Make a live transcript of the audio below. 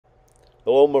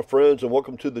Hello, my friends, and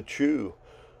welcome to The Chew.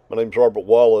 My name's Robert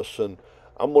Wallace, and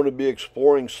I'm going to be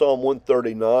exploring Psalm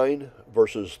 139,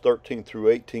 verses 13 through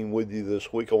 18 with you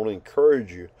this week. I want to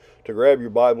encourage you to grab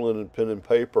your Bible and pen and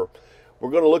paper.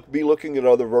 We're going to be looking at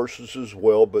other verses as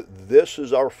well, but this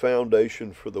is our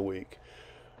foundation for the week.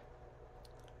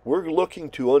 We're looking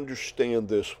to understand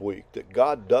this week that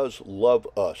God does love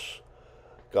us.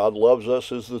 God loves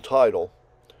us is the title.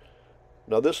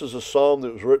 Now, this is a psalm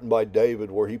that was written by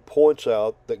David where he points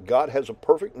out that God has a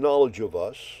perfect knowledge of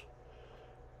us.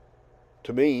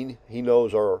 To mean he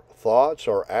knows our thoughts,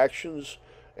 our actions,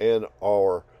 and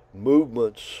our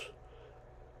movements,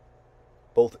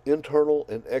 both internal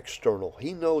and external.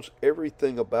 He knows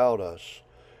everything about us,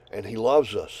 and he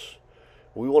loves us.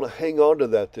 We want to hang on to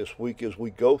that this week as we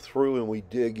go through and we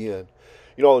dig in.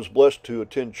 You know, I was blessed to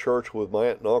attend church with my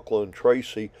aunt and uncle and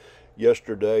Tracy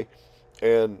yesterday,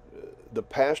 and the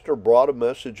pastor brought a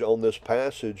message on this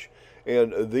passage,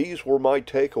 and these were my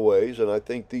takeaways, and I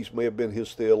think these may have been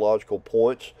his theological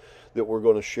points that we're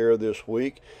going to share this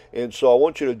week. And so I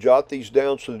want you to jot these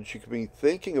down so that you can be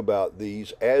thinking about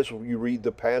these as you read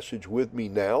the passage with me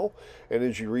now, and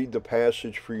as you read the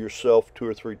passage for yourself 2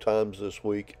 or 3 times this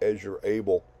week as you're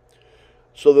able.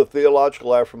 So the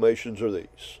theological affirmations are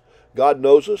these. God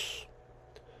knows us.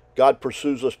 God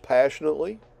pursues us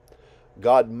passionately.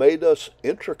 God made us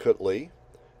intricately,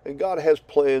 and God has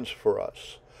plans for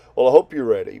us. Well, I hope you're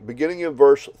ready. Beginning in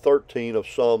verse 13 of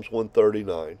Psalms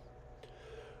 139.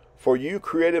 For you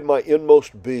created my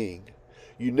inmost being.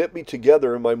 You knit me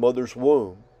together in my mother's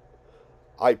womb.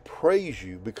 I praise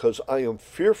you because I am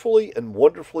fearfully and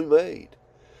wonderfully made.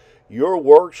 Your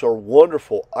works are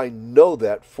wonderful. I know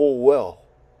that full well.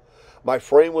 My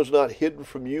frame was not hidden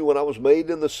from you when I was made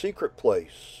in the secret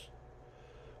place,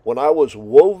 when I was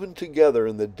woven together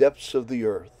in the depths of the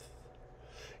earth.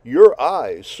 Your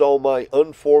eyes saw my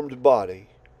unformed body.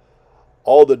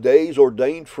 All the days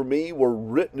ordained for me were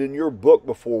written in your book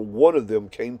before one of them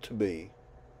came to be.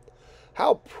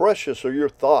 How precious are your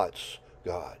thoughts,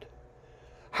 God!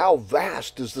 How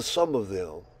vast is the sum of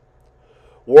them!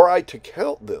 Were I to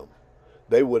count them,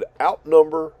 they would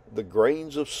outnumber the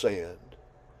grains of sand.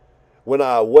 When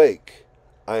I awake,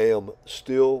 I am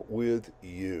still with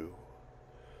you.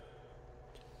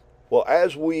 Well,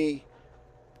 as we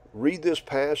read this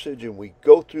passage and we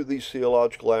go through these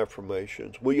theological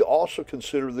affirmations, we also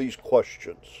consider these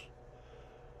questions.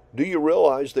 Do you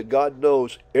realize that God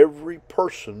knows every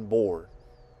person born?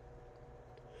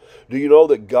 Do you know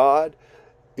that God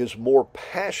is more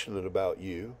passionate about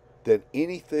you than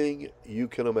anything you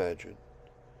can imagine?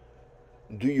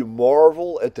 Do you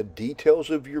marvel at the details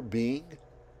of your being?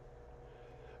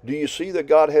 Do you see that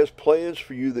God has plans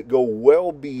for you that go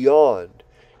well beyond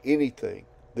anything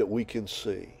that we can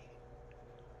see?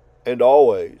 And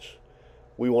always,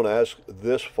 we want to ask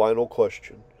this final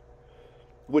question.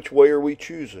 Which way are we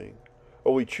choosing?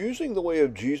 Are we choosing the way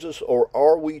of Jesus, or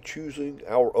are we choosing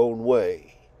our own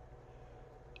way?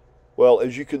 Well,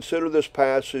 as you consider this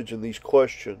passage and these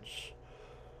questions,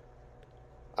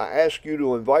 I ask you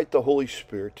to invite the Holy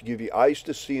Spirit to give you eyes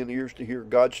to see and ears to hear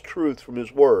God's truth from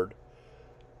His Word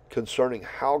concerning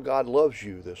how God loves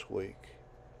you this week.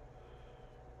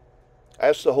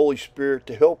 Ask the Holy Spirit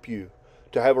to help you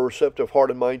to have a receptive heart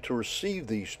and mind to receive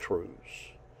these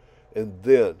truths, and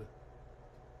then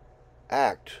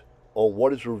act on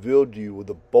what is revealed to you with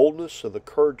the boldness and the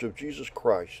courage of Jesus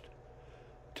Christ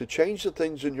to change the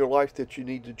things in your life that you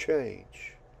need to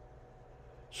change,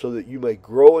 so that you may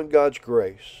grow in God's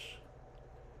grace.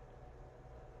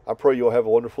 I pray you'll have a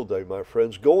wonderful day, my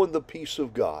friends. Go in the peace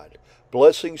of God.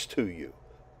 Blessings to you.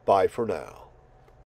 Bye for now.